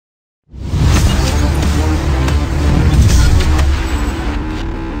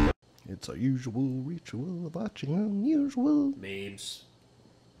usual ritual of watching unusual memes.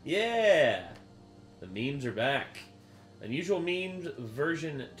 Yeah, the memes are back. Unusual memes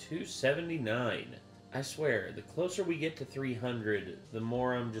version 279. I swear, the closer we get to 300, the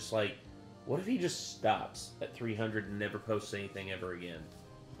more I'm just like, what if he just stops at 300 and never posts anything ever again?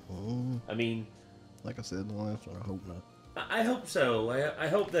 I mean, like I said in the last one, I hope not. I hope so. I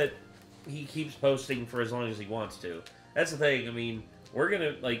hope that he keeps posting for as long as he wants to. That's the thing. I mean, we're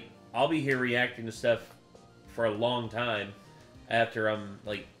gonna, like, I'll be here reacting to stuff for a long time after I'm,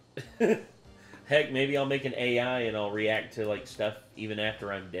 like, heck, maybe I'll make an AI and I'll react to, like, stuff even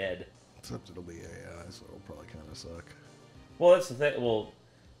after I'm dead. Except it'll be AI, so it'll probably kind of suck. Well, that's the thing. Well,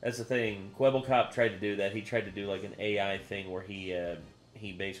 that's the thing. Quebblecop tried to do that. He tried to do, like, an AI thing where he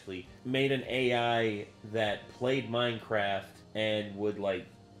basically made an AI that played Minecraft and would, like,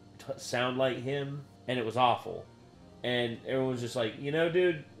 sound like him, and it was awful. And everyone was just like, you know,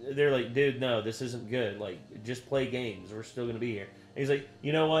 dude, they're like, dude, no, this isn't good. Like, just play games. We're still going to be here. And he's like,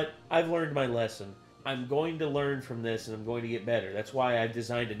 you know what? I've learned my lesson. I'm going to learn from this, and I'm going to get better. That's why I've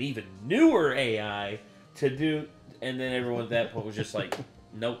designed an even newer AI to do... And then everyone at that point was just like,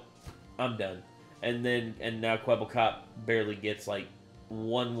 nope, I'm done. And now Quebblecop barely gets, like,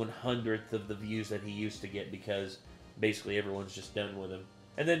 1/100th of the views that he used to get because basically everyone's just done with him.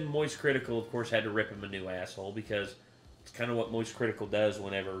 And then Moist Critical, of course, had to rip him a new asshole because it's kind of what Moist Critical does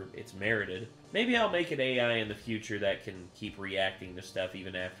whenever it's merited. Maybe I'll make an AI in the future that can keep reacting to stuff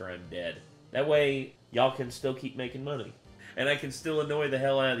even after I'm dead. That way, y'all can still keep making money. And I can still annoy the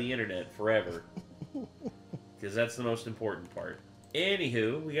hell out of the internet forever. Because that's the most important part.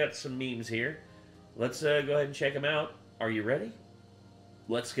 Anywho, we got some memes here. Let's go ahead and check them out. Are you ready?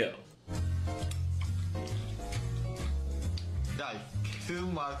 Let's go. Dai,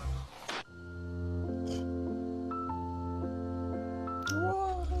 filma.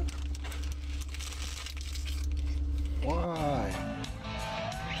 Why?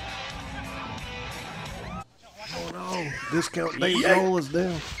 Oh no! Discount date roll is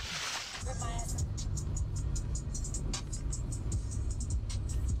down.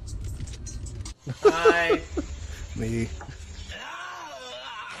 Hi. Me.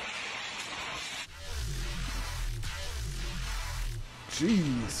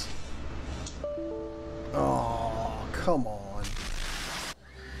 Jeez. Oh, come on.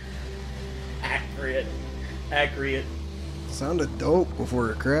 Accurate. Accurate. Sounded dope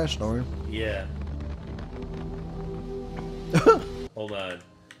before it crashed on him. Yeah. Hold on.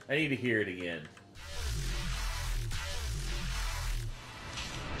 I need to hear it again.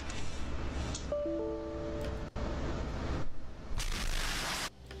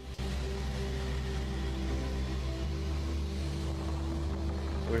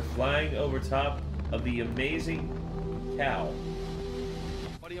 We're flying over top of the amazing cow.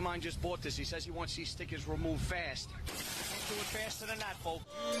 A buddy of mine just bought this. He says he wants these stickers removed fast. Can't do it faster than that, folks.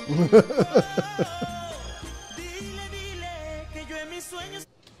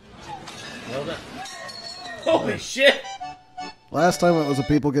 Well done. Holy shit! Last time it was a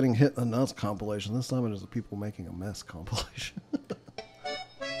people getting hit in the nuts compilation. This time it is a people making a mess compilation.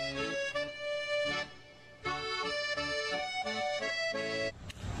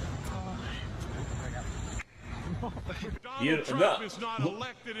 Donald Trump is not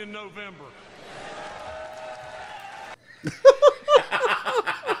elected in November.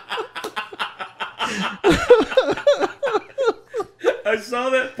 I saw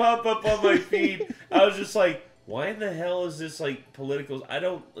that pop up on my feed. I was just like, why in the hell is this like political? I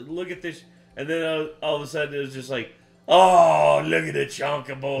don't look at this. And then all of a sudden it was just like, oh, look at the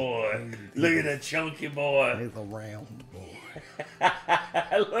chunky boy. Look at the chunky boy. He's a round boy.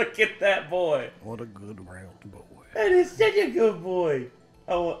 Look at that boy. What a good round boy. That is such a good boy.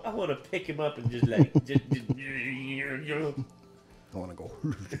 I want to pick him up and just like, just I want to go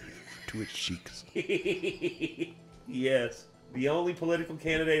to his cheeks. Yes, the only political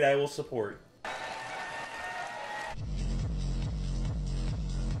candidate I will support.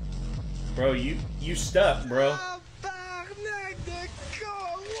 Bro, you stuck, bro.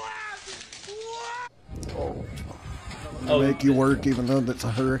 Oh, make you work even though it's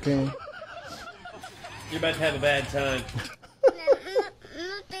a hurricane. You're about to have a bad time.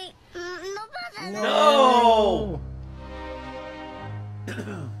 No!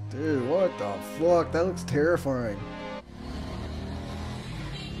 Dude, what the fuck? That looks terrifying.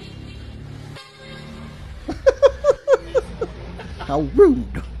 How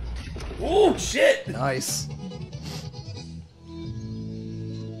rude. Oh, shit! Nice.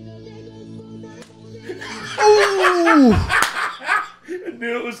 Ooh! I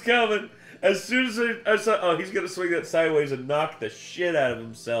knew it was coming. As soon as I saw, oh, he's going to swing that sideways and knock the shit out of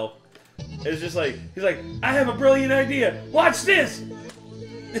himself. It's just like, he's like, I have a brilliant idea. Watch this.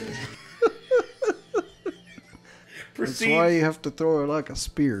 That's why you have to throw it like a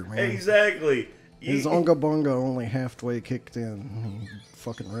spear, man. Exactly. His Onga Bonga only halfway kicked in. He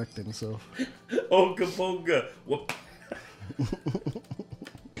fucking wrecked himself. Onga Bonga. Whoop.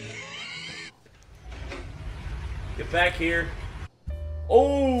 Get back here.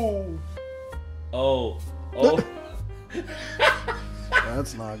 Oh. Oh. Oh.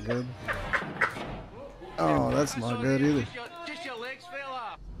 That's not good. Oh, that's not good either. Just your legs fell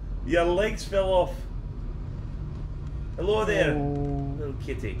off. Your legs fell off. Hello there, little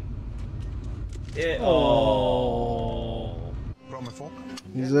kitty. Yeah. Oh.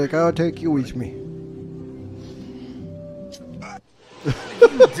 He's like, I'll take you with me.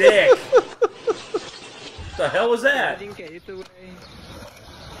 You dick. What the hell was that?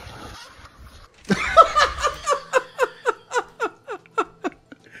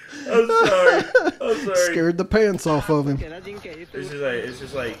 I'm sorry. I'm sorry. Scared the pants off of him.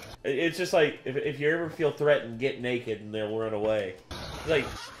 It's just like if you ever feel threatened, get naked and they'll run away. It's like,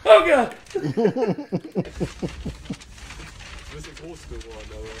 oh god.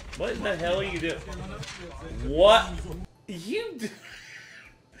 What in the hell are you doing? What? You?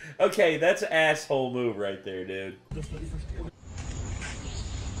 Okay, that's an asshole move right there, dude.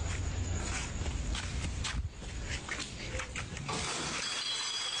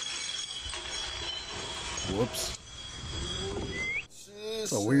 Whoops.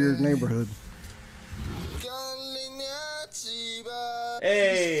 It's a weird neighborhood.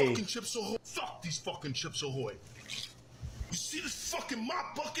 Hey! Fucking Chips Ahoy. Fuck these fucking Chips Ahoy. You see this fucking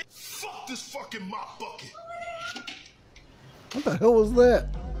mop bucket? Fuck this fucking mop bucket. What the hell was that?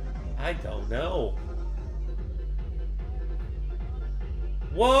 I don't know.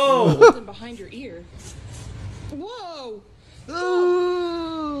 Whoa! Something behind your ear. Whoa!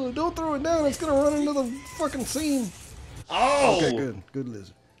 Oh, don't throw it down. It's gonna run into the fucking seam. Oh! Okay, good. Good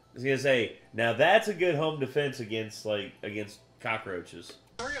lizard. I was gonna say, now that's a good home defense against cockroaches.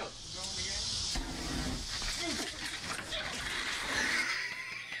 Hurry up.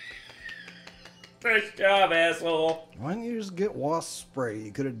 Nice job, asshole. Why didn't you just get wasp spray?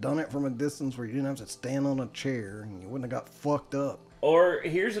 You could have done it from a distance where you didn't have to stand on a chair and you wouldn't have got fucked up. Or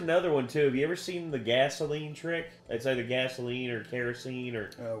here's another one too. Have you ever seen the gasoline trick? It's either gasoline or kerosene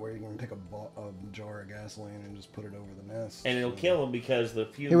or. Where you can take a jar of gasoline and just put it over the nest. And it'll kill him because the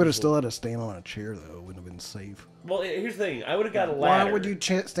fumes. He would have still had to stand on a chair though. It wouldn't have been safe. Well, here's the thing. I would have got a ladder. Why would you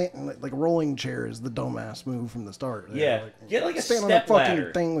stand like a rolling chair is the dumbass move from the start? Yeah, get like a stand step on a fucking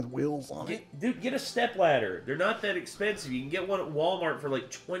ladder. thing with wheels on it. Dude, get a step ladder. They're not that expensive. You can get one at Walmart for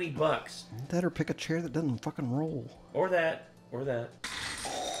like $20. That or pick a chair that doesn't fucking roll. Or that. Or that.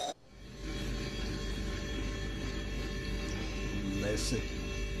 Let's see.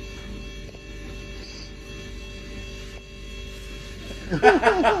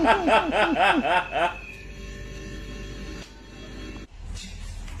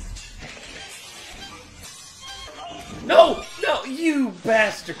 No! No! You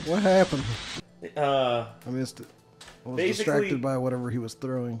bastard! What happened? I missed it. I was basically distracted by whatever he was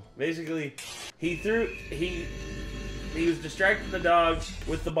throwing. Basically, he was distracting the dog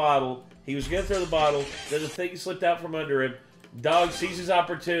with the bottle. He was gonna throw the bottle. Then the thing slipped out from under him. Dog sees his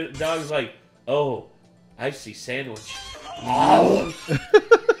opportunity. Dog's like, "Oh, I see sandwich." Oh.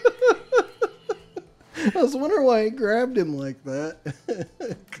 I was wondering why he grabbed him like that.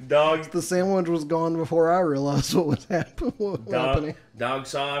 Dog. The sandwich was gone before I realized what was happening. Dog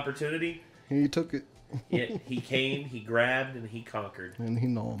saw opportunity. He took it. Yeah, he came, he grabbed, and he conquered. And he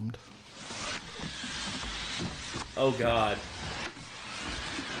nommed. Oh God.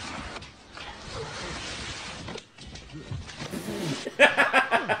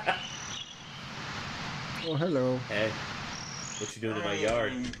 Oh, hello. Hey, what you doing in my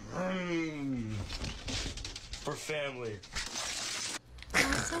yard? For family.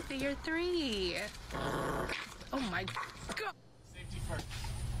 Oh, Sophie, you're 3. Oh my god. Safety first.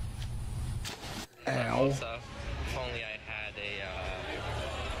 Ow. If only I had a,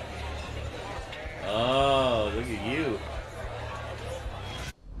 Oh, look at you.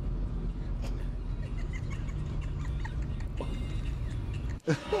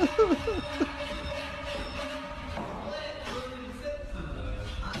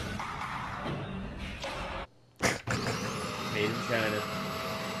 Made in China.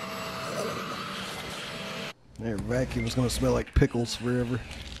 Their vacuum is going to smell like pickles forever.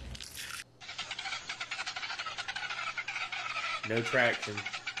 No traction.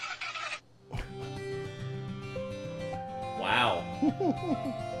 Wow.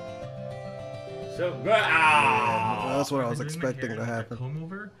 So That's what I was expecting to happen. Comb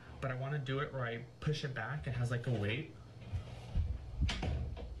over. but I want to do it where I push it back. It has like a weight.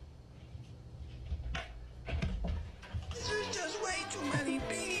 There's just way too many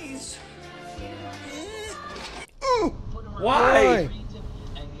bees. Why?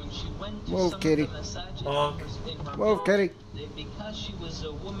 Move, kitty. Honk. Move, kitty. Because she was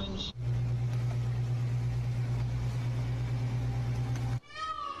a woman.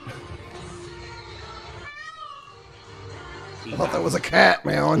 I thought that was a cat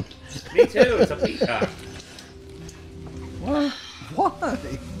meowing. Me too, it's a peacock. What? Why?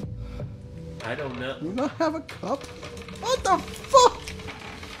 I don't know. You not have a cup? What the fuck?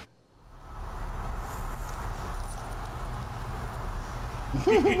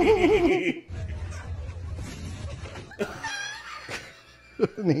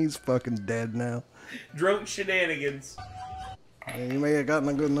 And he's fucking dead now. Drunk shenanigans. Yeah, you may have gotten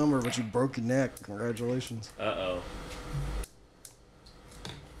a good number, but you broke your neck. Congratulations. Uh-oh.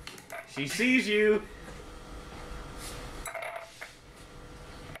 She sees you.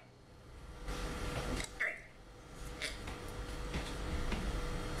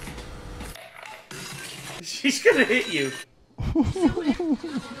 She's gonna hit you.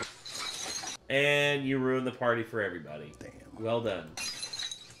 And you ruined the party for everybody. Damn. Well done.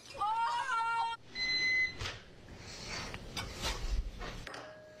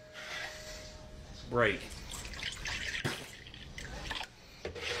 Break.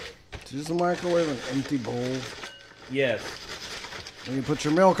 Use the microwave an empty bowl. Yes. And you put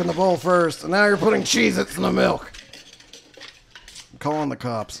your milk in the bowl first, and now you're putting Cheez-Its in the milk. I'm calling the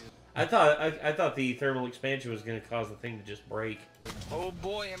cops. I thought the thermal expansion was going to cause the thing to just break. Oh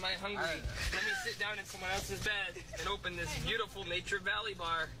boy, am I hungry. Let me sit down in someone else's bed and open this beautiful Nature Valley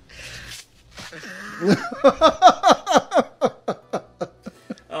bar.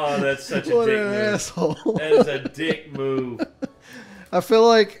 Oh, that's such a dick What an move. asshole. That is a dick move. I feel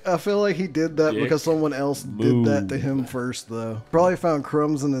like he did that Dick because someone else move. did that to him first, though. Probably found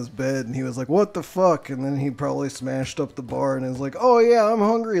crumbs in his bed, and he was like, "What the fuck?" And then he probably smashed up the bar and is like, "Oh yeah, I'm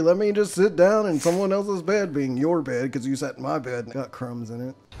hungry. Let me just sit down in someone else's bed, being your bed, because you sat in my bed and got crumbs in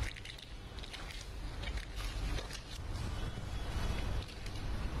it."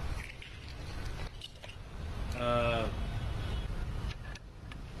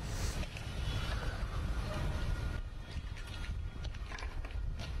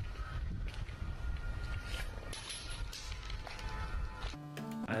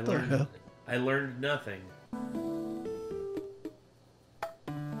 I learned nothing.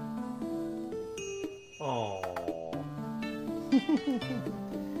 Oh,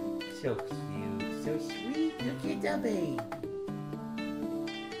 so cute, so sweet. Look at the baby.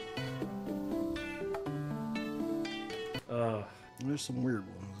 There's some weird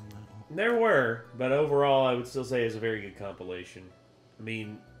ones in that one. There were, but overall, I would still say it's a very good compilation. I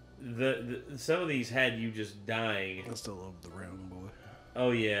mean, some of these had you just dying. I still love the round boy.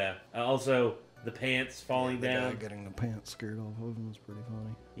 Oh yeah. Also, the pants falling the down. guy getting the pants scared off of him was pretty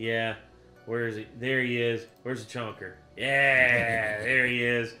funny. Yeah. Where is he? There he is. Where's the chonker? Yeah, there he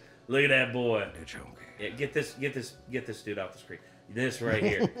is. Look at that boy. The chonker. Yeah, get this dude off the screen. This right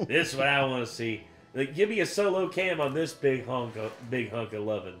here. This is what I want to see. Like, give me a solo cam on this big hunk of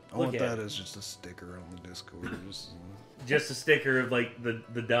loving. I want that as just a sticker on the Discord. Just a sticker of like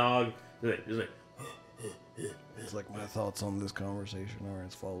the dog. It's like my thoughts on this conversation are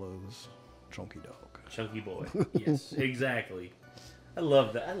as follows: Chunky dog, chunky boy. Yes, exactly. I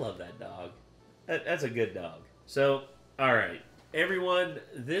love that. I love that dog. That's a good dog. So, all right, everyone.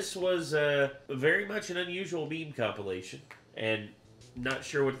 This was very much an unusual meme compilation, and not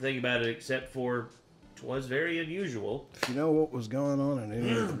sure what to think about it except for it was very unusual. If you know what was going on in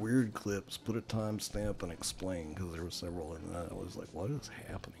any of the weird clips, put a timestamp and explain, because there were several in that. I was like, what is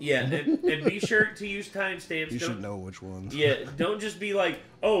happening? Yeah, and be sure to use timestamps. You should know which ones. Yeah, don't just be like,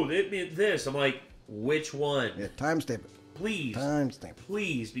 oh, it meant this. I'm like, which one? Yeah, timestamp it. Please. Timestamp.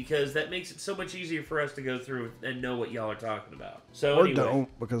 Please, because that makes it so much easier for us to go through and know what y'all are talking about. So Or anyway,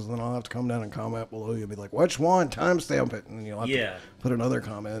 don't, because then I'll have to come down and comment below you and be like, which one? Timestamp it. And then you'll have to put another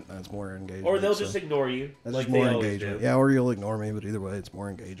comment, and that's more engagement. Or they'll just ignore you. That's like just more they always engagement. do. Yeah, or you'll ignore me, but either way, it's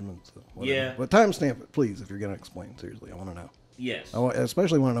more engagement. So whatever. Yeah. But timestamp it, please, if you're going to explain. Seriously, I want to know. Yes. I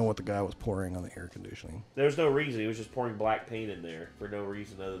especially want to know what the guy was pouring on the air conditioning. There's no reason. He was just pouring black paint in there for no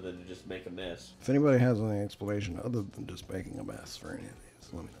reason other than to just make a mess. If anybody has any explanation other than just making a mess for any of these,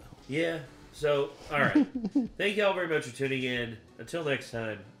 let me know. Yeah. So, all right. Thank y'all very much for tuning in. Until next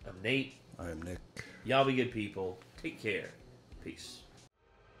time, I'm Nate. I am Nick. Y'all be good people. Take care. Peace.